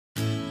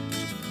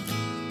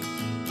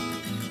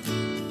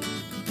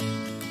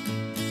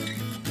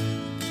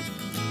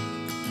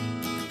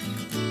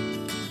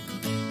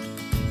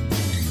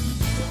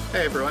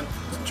Hey everyone,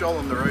 it's Joel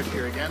on the road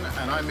here again,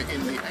 and I'm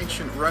in the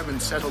ancient Roman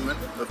settlement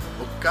of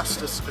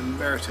Augustus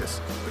Emeritus,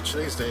 which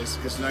these days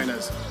is known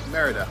as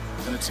Merida,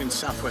 and it's in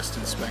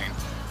southwestern Spain.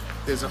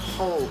 There's a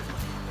whole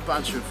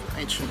bunch of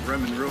ancient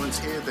Roman ruins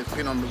here. They've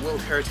been on the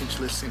World Heritage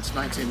list since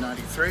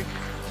 1993,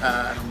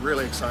 and I'm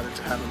really excited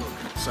to have a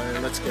look. So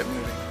let's get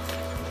moving.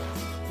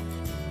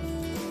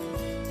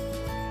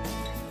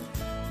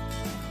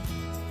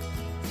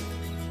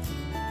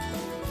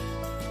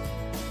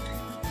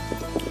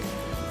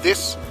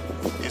 This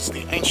is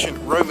the ancient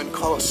Roman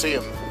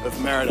Colosseum of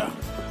Merida,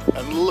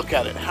 and look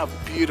at it, how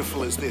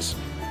beautiful is this?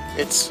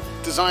 It's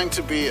designed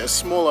to be a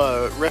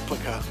smaller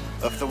replica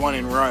of the one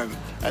in Rome,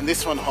 and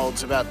this one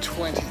holds about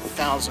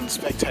 20,000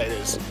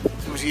 spectators.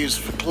 It was used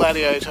for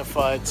gladiator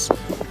fights,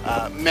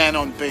 man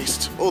on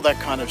beast, all that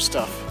kind of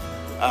stuff.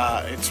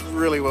 It's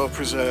really well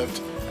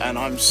preserved and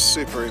I'm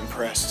super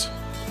impressed.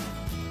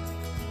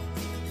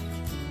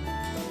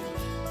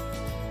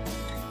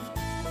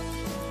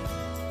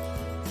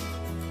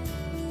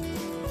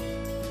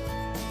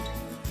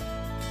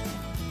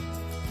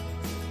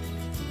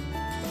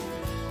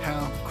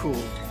 How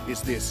cool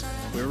is this?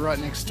 We're right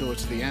next door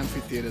to the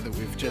amphitheatre that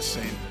we've just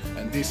seen,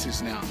 and this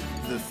is now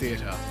the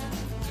theatre.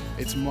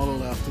 It's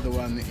modelled after the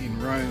one in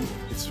Rome.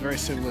 It's very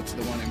similar to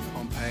the one in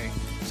Pompeii.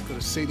 It's got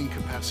a seating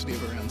capacity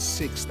of around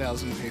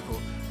 6,000 people,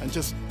 and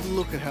just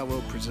look at how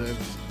well preserved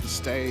the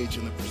stage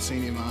and the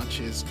proscenium arch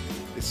is.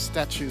 There's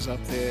statues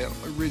up there,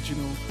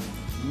 original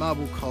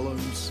marble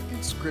columns,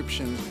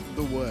 inscriptions,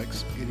 the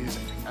works. It is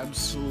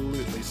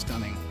absolutely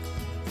stunning.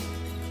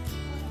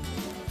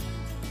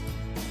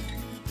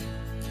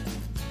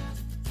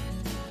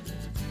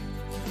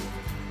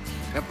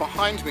 Now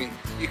behind me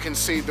you can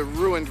see the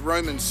ruined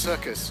Roman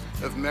Circus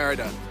of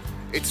Merida.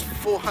 It's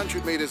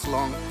 400 meters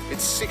long,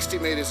 it's 60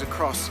 meters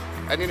across,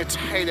 and in its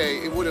heyday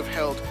it would have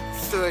held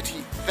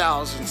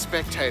 30,000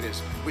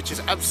 spectators, which is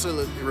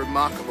absolutely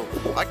remarkable.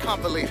 I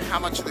can't believe how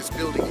much of this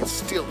building is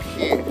still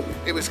here.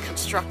 It was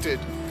constructed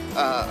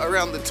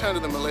around the turn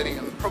of the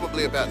millennium,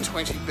 probably about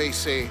 20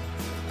 BC,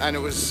 and it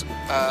was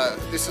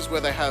this is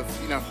where they have,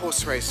 you know,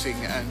 horse racing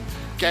and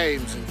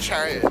games and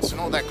chariots and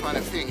all that kind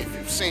of thing. If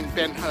you've seen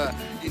Ben-Hur,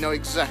 you know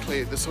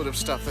exactly the sort of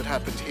stuff that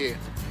happened here.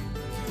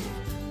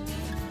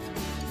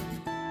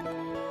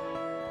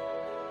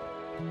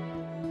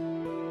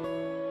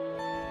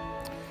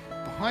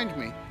 Behind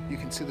me you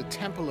can see the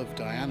Temple of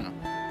Diana,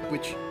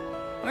 which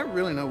I don't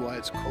really know why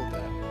it's called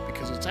that,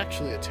 because it's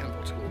actually a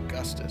temple to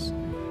Augustus.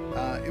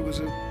 It was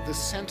the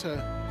center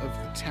of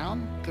the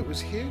town that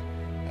was here,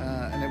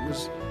 and it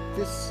was,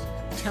 this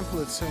temple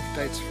itself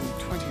dates from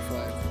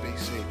 25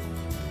 BC.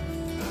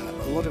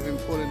 A lot of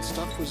important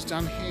stuff was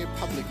done here,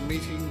 public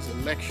meetings,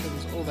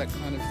 elections, all that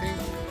kind of thing.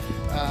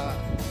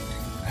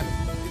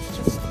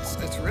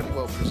 And it's really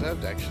well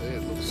preserved actually.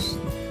 It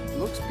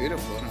looks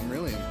beautiful and I'm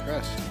really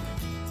impressed.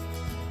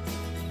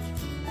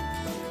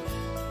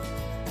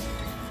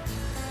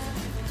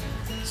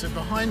 So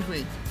behind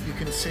me you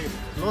can see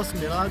Los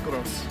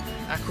Milagros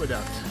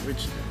Aqueduct,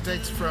 which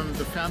dates from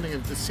the founding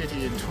of the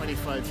city in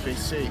 25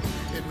 BC.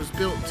 It was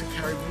built to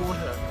carry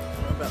water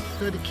about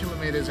 30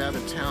 kilometers out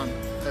of town.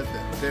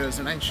 There is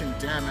an ancient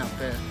dam out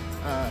there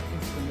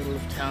into the middle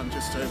of town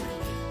just over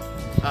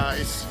here.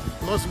 It's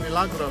Los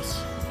Milagros,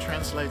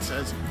 translates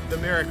as the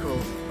miracle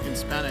in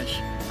Spanish,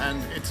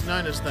 and it's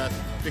known as that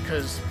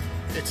because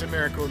it's a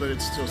miracle that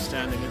it's still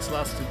standing. It's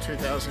lasted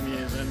 2,000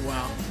 years, and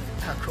wow,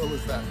 how cool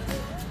is that?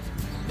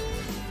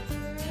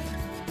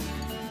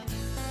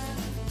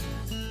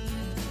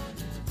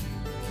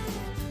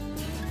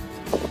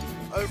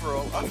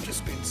 Overall, I've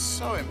just been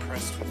so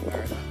impressed with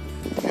Merida.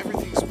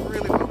 Everything's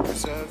really well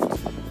preserved,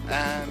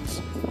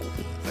 and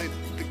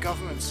the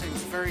government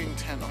seems very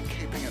intent on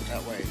keeping it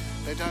that way.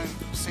 They don't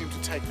seem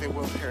to take their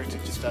World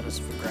Heritage status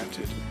for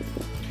granted.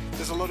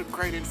 There's a lot of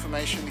great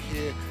information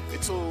here.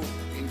 It's all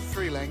in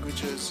 3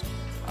 languages.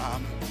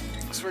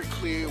 It's very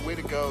clear where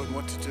to go and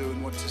what to do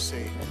and what to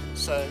see.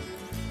 So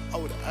I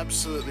would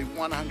absolutely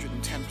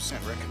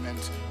 110%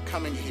 recommend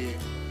coming here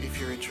if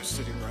you're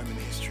interested in Roman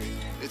history.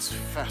 It's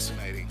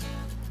fascinating.